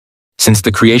Since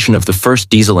the creation of the first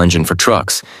diesel engine for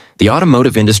trucks, the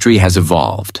automotive industry has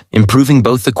evolved, improving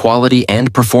both the quality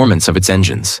and performance of its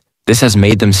engines. This has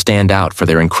made them stand out for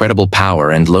their incredible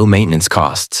power and low maintenance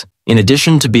costs, in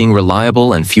addition to being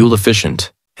reliable and fuel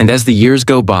efficient. And as the years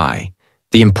go by,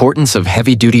 the importance of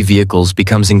heavy-duty vehicles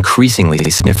becomes increasingly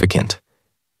significant.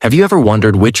 Have you ever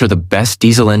wondered which are the best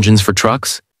diesel engines for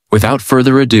trucks? Without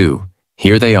further ado,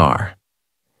 here they are.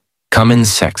 Cummins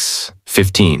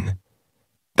X15.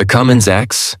 The Cummins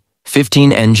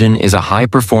X15 engine is a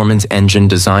high-performance engine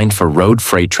designed for road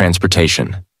freight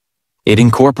transportation. It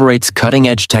incorporates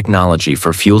cutting-edge technology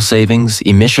for fuel savings,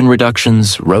 emission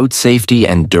reductions, road safety,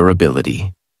 and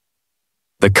durability.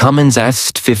 The Cummins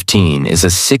X15 is a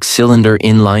 6-cylinder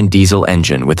inline diesel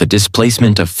engine with a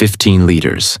displacement of 15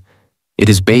 liters. It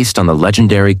is based on the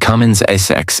legendary Cummins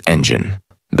SX engine.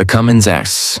 The Cummins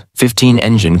X15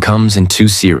 engine comes in two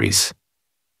series.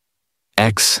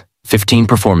 X15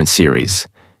 Performance Series,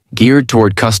 geared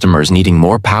toward customers needing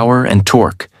more power and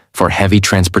torque for heavy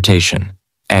transportation.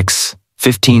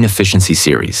 X15 Efficiency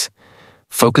Series,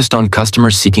 focused on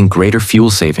customers seeking greater fuel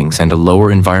savings and a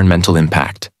lower environmental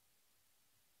impact.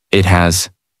 It has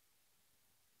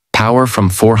power from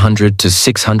 400 to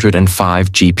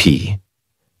 605 GP,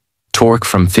 torque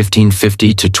from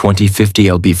 1550 to 2050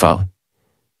 lb/f,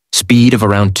 speed of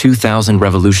around 2,000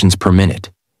 revolutions per minute,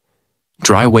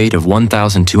 dry weight of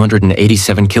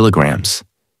 1,287 kilograms.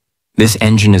 This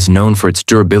engine is known for its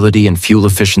durability and fuel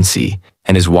efficiency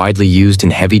and is widely used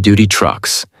in heavy-duty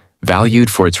trucks, valued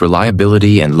for its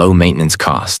reliability and low maintenance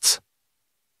costs.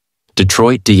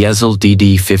 Detroit Diesel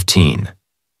DD15.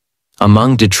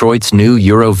 Among Detroit's new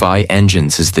Euro V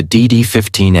engines is the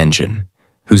DD15 engine,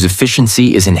 whose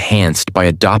efficiency is enhanced by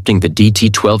adopting the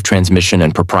DT12 transmission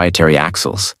and proprietary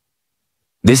axles.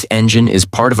 This engine is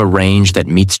part of a range that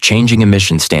meets changing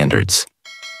emission standards.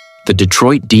 The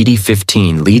Detroit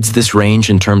DD15 leads this range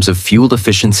in terms of fuel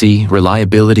efficiency,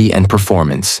 reliability, and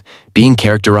performance, being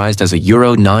characterized as a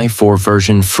Euro 9-4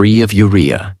 version free of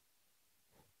urea.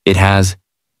 It has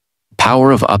power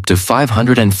of up to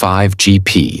 505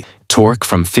 GP, torque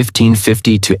from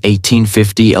 1550 to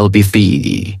 1850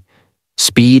 lb/f,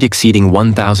 speed exceeding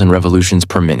 1,000 revolutions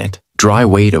per minute, dry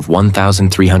weight of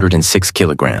 1,306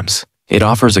 kilograms. It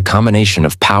offers a combination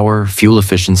of power, fuel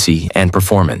efficiency, and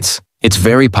performance. It's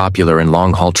very popular in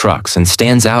long-haul trucks and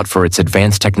stands out for its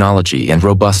advanced technology and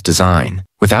robust design.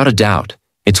 Without a doubt,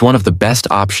 it's one of the best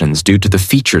options due to the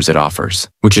features it offers,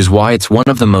 which is why it's one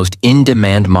of the most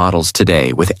in-demand models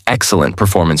today with excellent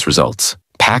performance results.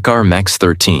 PACCAR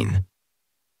MX-13.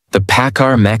 The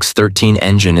PACCAR MX-13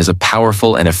 engine is a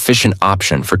powerful and efficient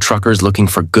option for truckers looking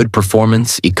for good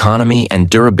performance, economy, and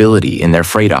durability in their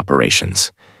freight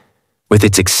operations. With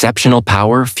its exceptional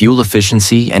power, fuel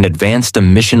efficiency, and advanced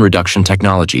emission reduction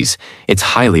technologies, it's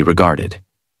highly regarded.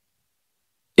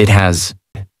 It has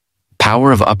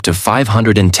power of up to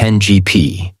 510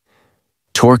 GP,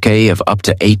 torque of up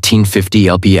to 1850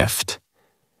 lb/f,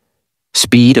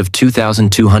 speed of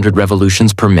 2,200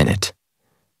 revolutions per minute,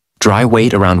 dry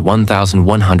weight around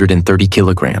 1,130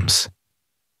 kilograms.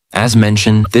 As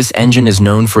mentioned, this engine is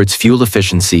known for its fuel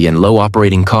efficiency and low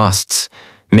operating costs,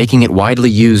 making it widely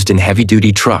used in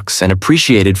heavy-duty trucks and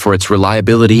appreciated for its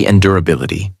reliability and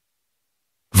durability.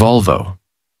 Volvo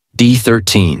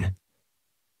D13.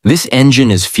 This engine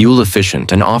is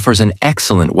fuel-efficient and offers an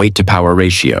excellent weight-to-power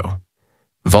ratio.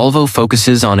 Volvo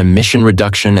focuses on emission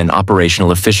reduction and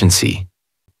operational efficiency.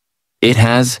 It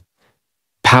has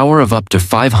power of up to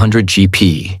 500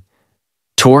 GP,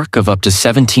 torque of up to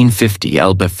 1,750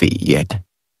 lb/f,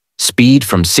 speed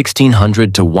from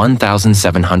 1,600 to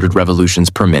 1,700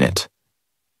 revolutions per minute,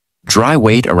 dry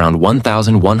weight around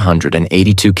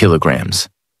 1,182 kilograms.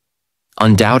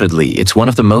 Undoubtedly, it's one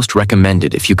of the most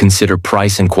recommended if you consider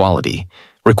price and quality,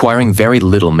 requiring very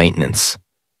little maintenance.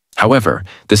 However,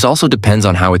 this also depends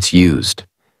on how it's used.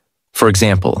 For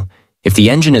example, if the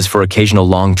engine is for occasional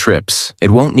long trips, it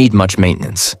won't need much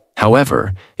maintenance.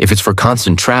 However, if it's for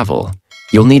constant travel,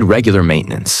 you'll need regular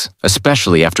maintenance,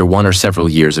 especially after one or several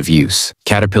years of use.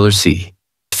 Caterpillar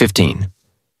C15.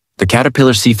 The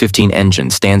Caterpillar C15 engine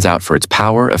stands out for its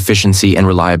power, efficiency, and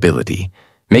reliability,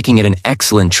 making it an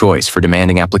excellent choice for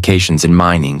demanding applications in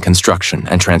mining, construction,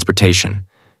 and transportation.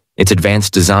 Its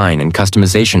advanced design and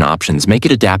customization options make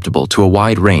it adaptable to a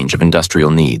wide range of industrial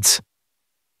needs.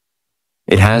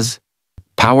 It has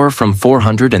power from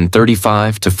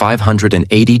 435 to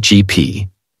 580 GP,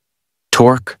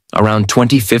 torque around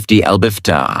 2050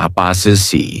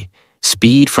 lb/f,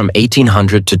 speed from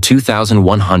 1,800 to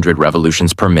 2,100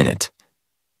 revolutions per minute,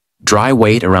 dry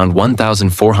weight around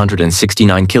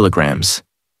 1,469 kilograms.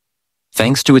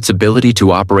 Thanks to its ability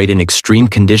to operate in extreme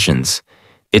conditions,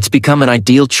 it's become an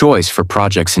ideal choice for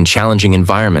projects in challenging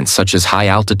environments such as high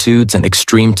altitudes and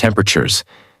extreme temperatures,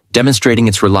 demonstrating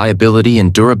its reliability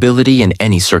and durability in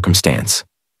any circumstance.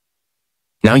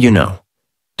 Now you know.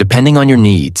 Depending on your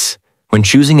needs, when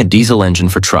choosing a diesel engine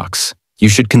for trucks, you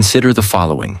should consider the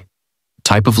following.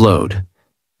 Type of load.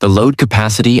 The load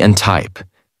capacity and type,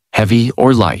 heavy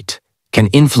or light, can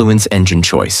influence engine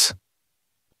choice.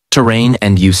 Terrain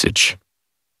and usage.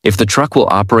 If the truck will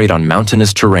operate on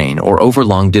mountainous terrain or over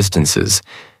long distances,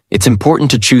 it's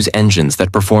important to choose engines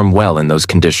that perform well in those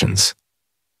conditions.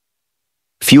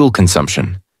 Fuel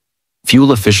consumption.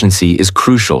 Fuel efficiency is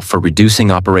crucial for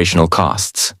reducing operational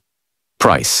costs.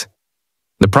 Price.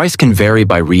 The price can vary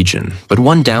by region, but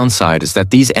one downside is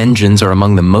that these engines are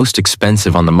among the most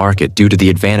expensive on the market due to the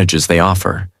advantages they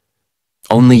offer.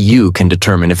 Only you can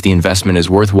determine if the investment is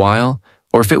worthwhile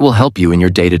or if it will help you in your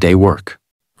day-to-day work.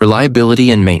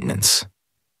 Reliability and maintenance.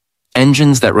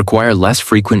 Engines that require less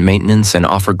frequent maintenance and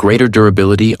offer greater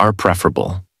durability are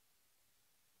preferable.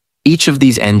 Each of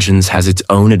these engines has its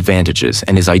own advantages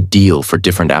and is ideal for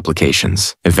different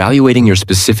applications. Evaluating your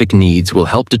specific needs will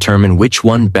help determine which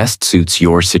one best suits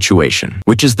your situation.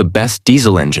 Which is the best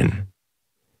diesel engine?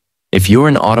 If you're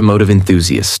an automotive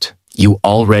enthusiast, you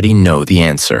already know the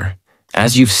answer.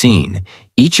 As you've seen,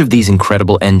 each of these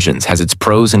incredible engines has its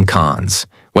pros and cons,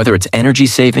 whether it's energy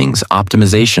savings,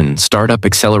 optimization, startup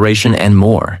acceleration, and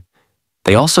more.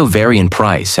 They also vary in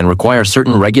price and require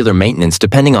certain regular maintenance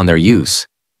depending on their use.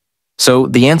 So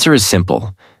the answer is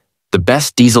simple. The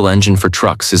best diesel engine for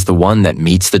trucks is the one that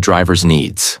meets the driver's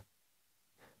needs.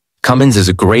 Cummins is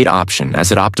a great option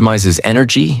as it optimizes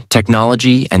energy,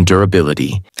 technology, and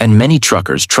durability, and many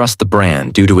truckers trust the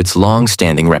brand due to its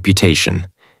long-standing reputation.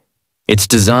 Its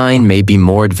design may be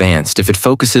more advanced if it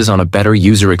focuses on a better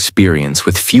user experience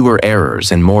with fewer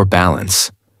errors and more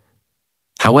balance.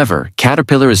 However,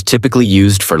 Caterpillar is typically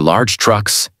used for large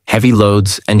trucks, heavy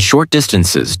loads, and short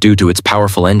distances due to its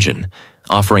powerful engine,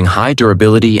 offering high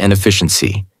durability and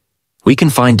efficiency. We can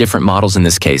find different models in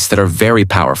this case that are very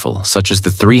powerful, such as the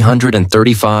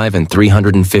 335 and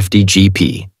 350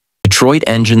 GP. Detroit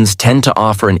engines tend to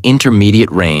offer an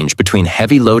intermediate range between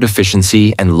heavy load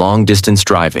efficiency and long-distance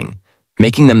driving,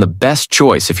 making them the best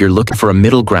choice if you're looking for a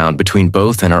middle ground between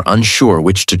both and are unsure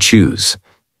which to choose.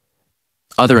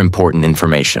 Other important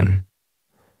information.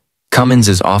 Cummins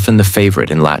is often the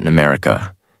favorite in Latin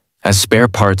America, as spare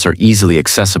parts are easily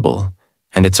accessible,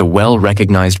 and it's a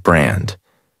well-recognized brand.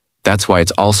 That's why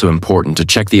it's also important to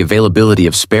check the availability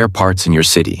of spare parts in your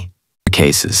city. In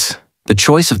cases, the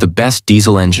choice of the best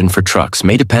diesel engine for trucks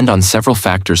may depend on several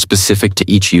factors specific to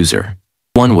each user.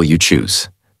 Which one will you choose?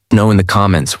 Know in the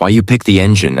comments why you picked the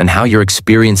engine and how your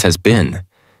experience has been.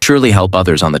 Surely help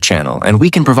others on the channel, and we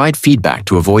can provide feedback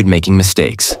to avoid making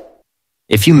mistakes.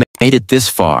 If you made it this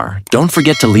far, don't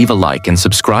forget to leave a like and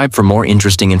subscribe for more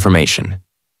interesting information.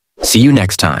 See you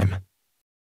next time.